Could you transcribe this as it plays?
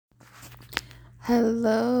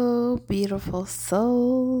Hello, beautiful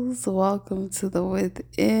souls. Welcome to the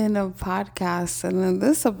Within a podcast. And in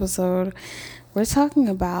this episode, we're talking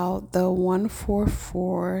about the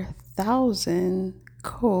 144,000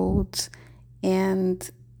 codes and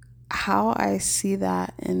how I see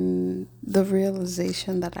that in the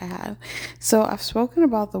realization that I had. So, I've spoken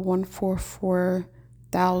about the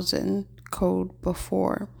 144,000 code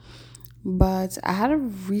before. But I had a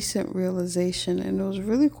recent realization, and it was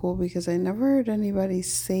really cool because I never heard anybody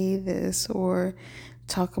say this or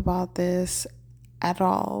talk about this at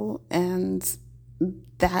all. And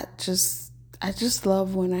that just, I just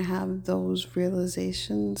love when I have those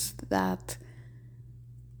realizations that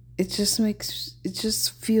it just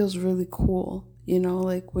feels really cool,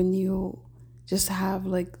 like when you just have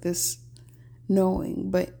like this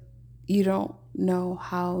knowing, but you don't know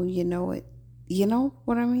how you know it. You know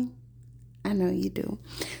what I mean? I know you do.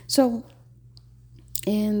 So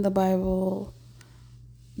in the Bible,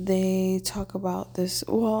 they talk about this.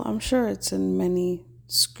 Well, I'm sure it's in many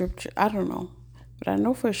scripture. I don't know. But I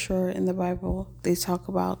know for sure in the Bible, they talk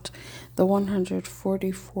about the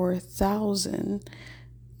 144,000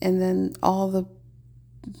 and then all the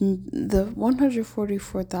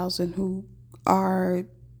 144,000 who are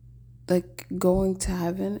like going to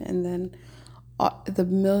heaven, and then the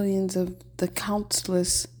millions of the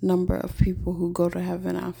countless number of people who go to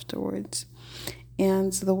heaven afterwards.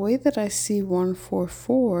 And the way that I see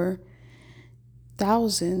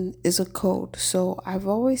 144,000 is a code. So I've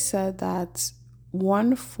always said that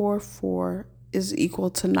 144 is equal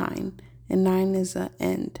to 9, and 9 is an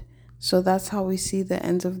end. So that's how we see the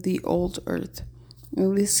end of the old earth.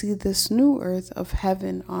 And we see this new earth of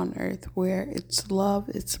heaven on earth where it's love,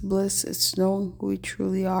 it's bliss, it's knowing who we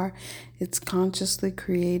truly are, it's consciously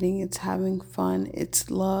creating, it's having fun, it's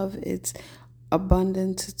love, it's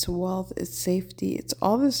abundance, it's wealth, it's safety, it's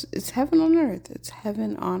all this, it's heaven on earth, it's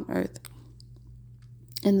heaven on earth.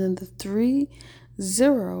 And then the three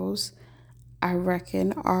zeros, I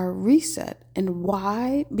reckon, are reset. And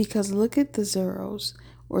why? Because look at the zeros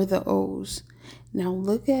or the O's. Now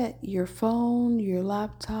look at your phone, your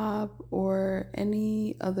laptop, or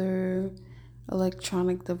any other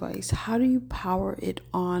electronic device. How do you power it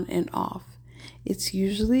on and off? It's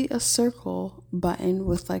usually a circle button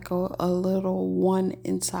with like a little one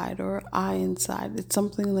inside or an I inside. It's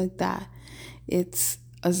something like that. It's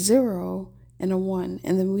a zero and a one.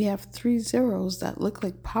 And then we have three zeros that look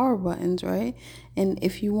like power buttons, right? And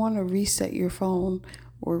if you want to reset your phone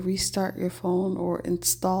or restart your phone or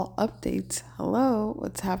install updates, hello,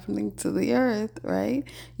 what's happening to the earth, right?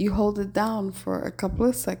 You hold it down for a couple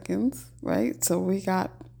of seconds, right? So we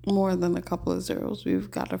got more than a couple of zeros.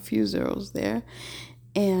 We've got a few zeros there.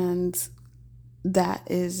 And that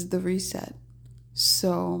is the reset.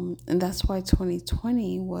 So, and that's why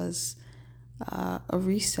 2020 was a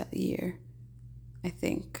reset year, I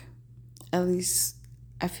think. At least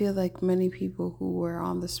I feel like many people who were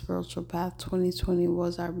on the spiritual path, 2020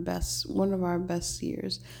 was one of our best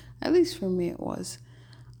years. At least for me, it was.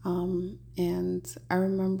 And I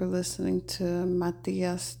remember listening to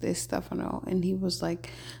Matias de Stefano, and he was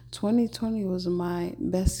like, 2020 was my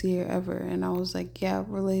best year ever. And I was like, yeah,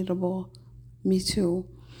 relatable. Me too.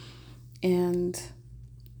 And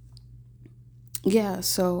yeah,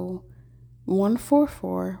 so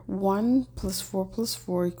 144, 1 plus 4 plus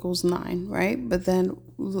 4 equals 9, right? But then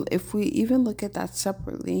if we even look at that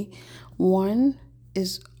separately, 1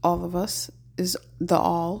 is all of us, is the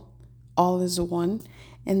all is 1.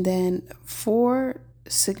 And then 4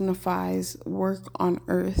 signifies work on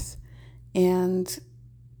earth and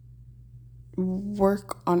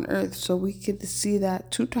work on earth. So we could see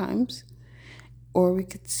that 2 times, or we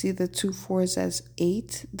could see the 2 fours as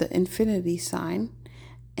 8, the infinity sign.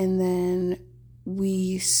 And then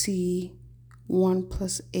we see 1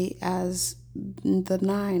 plus 8 as the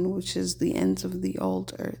 9, which is the ends of the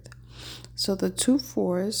old earth. So the 2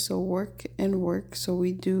 fours, so work and work. So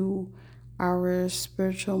we do our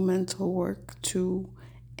spiritual mental work to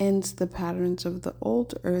end the patterns of the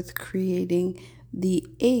old earth, creating the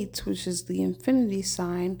 8, which is the infinity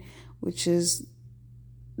sign, which is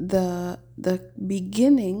the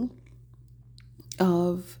beginning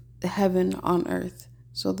of heaven on earth.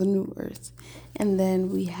 So the new earth. And then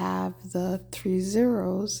we have the 3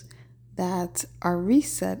 zeros that are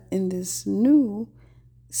reset in this new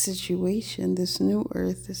situation, this new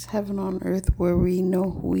earth, this heaven on earth, where we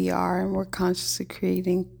know who we are and we're consciously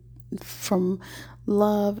creating from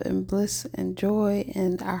love and bliss and joy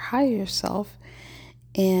and our higher self.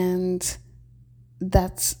 And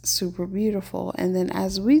that's super beautiful. And then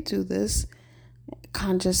as we do this,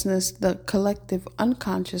 consciousness, the collective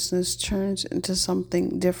unconsciousness turns into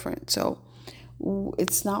something different. So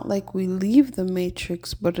it's not like we leave the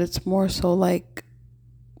matrix, but it's more so like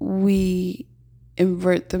we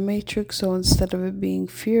invert the matrix. So instead of it being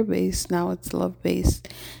fear-based, now it's love-based.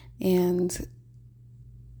 And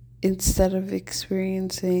instead of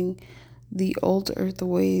experiencing the old earth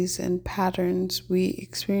ways and patterns, we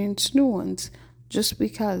experience new ones just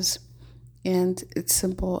because. And it's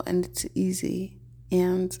simple and it's easy.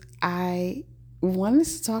 And I wanted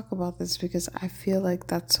to talk about this because I feel like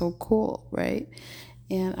that's so cool, right?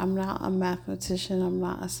 And I'm not a mathematician, I'm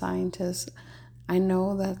not a scientist. I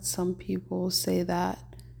know that some people say that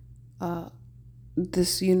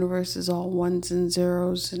this universe is all ones and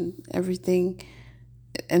zeros and everything.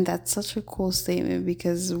 And that's such a cool statement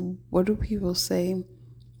because what do people say?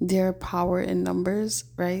 Their power in numbers,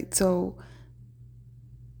 right? So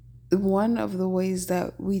one of the ways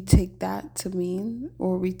that we take that to mean,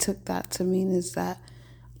 or we took that to mean, is that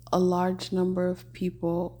a large number of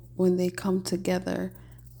people, when they come together,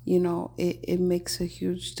 it makes a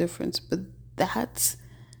huge difference. But that's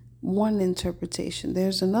one interpretation.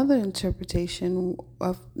 There's another interpretation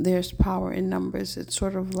of there's power in numbers. It's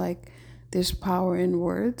sort of like there's power in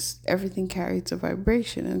words. Everything carries a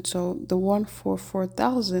vibration. And so the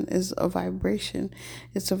 144,000 is a vibration.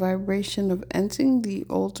 It's a vibration of entering the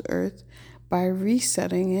old earth by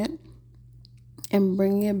resetting it and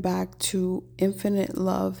bringing it back to infinite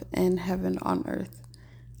love and heaven on earth.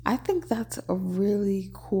 I think that's a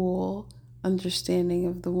really cool understanding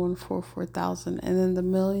of the 144,000, and then the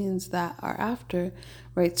millions that are after,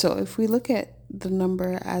 right? So if we look at the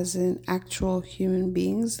number as in actual human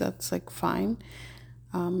beings, that's like fine.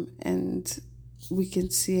 And we can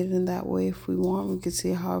see it in that way if we want. We can see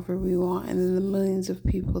it however we want. And then the millions of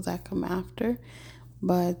people that come after.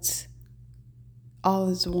 But all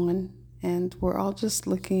is one. And we're all just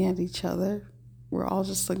looking at each other. We're all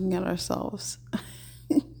just looking at ourselves.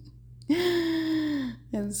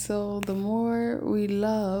 And so the more we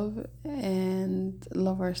love and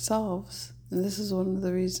love ourselves, and this is one of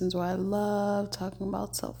the reasons why I love talking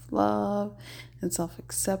about self-love and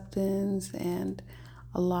self-acceptance, and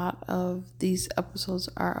a lot of these episodes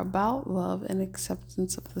are about love and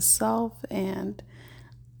acceptance of the self, and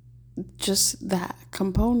just that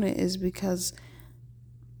component is because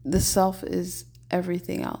the self is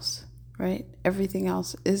everything else, right? Everything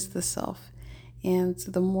else is the self. And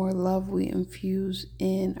the more love we infuse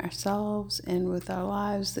in ourselves and with our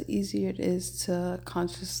lives, the easier it is to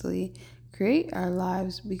consciously create our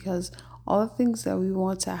lives, because all the things that we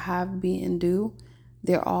want to have, be, and do,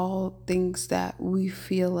 they're all things that we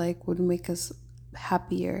feel like would make us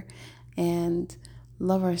happier and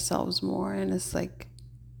love ourselves more. And it's like,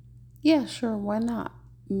 yeah, sure, why not?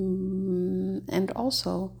 And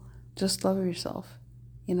also, just love yourself,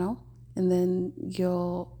 and then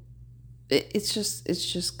it's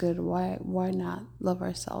just good. Why not love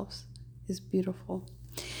ourselves? It's beautiful.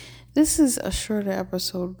 This is a shorter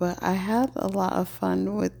episode, but I had a lot of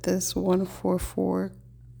fun with this 144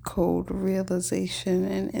 code realization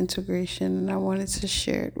and integration, and I wanted to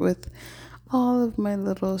share it with all of my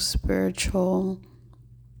little spiritual,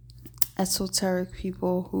 esoteric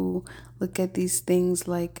people who look at these things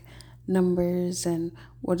like numbers and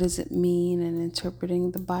what does it mean, and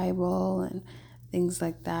interpreting the Bible and things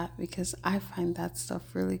like that, because I find that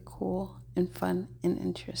stuff really cool and fun and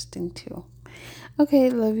interesting too. Okay,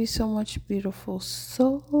 love you so much, beautiful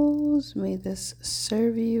souls. May this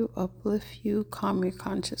serve you, uplift you, calm your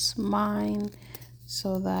conscious mind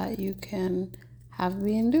so that you can have,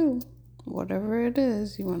 be, and do whatever it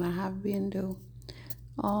is you want to have, be, and do.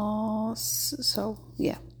 So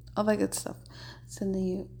yeah, all that good stuff. Sending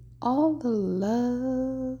you all the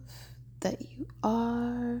love that you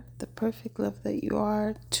are, the perfect love that you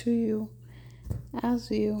are, to you,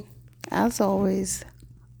 as always.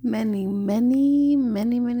 Many, many,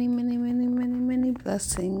 many, many, many, many, many, many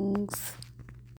blessings.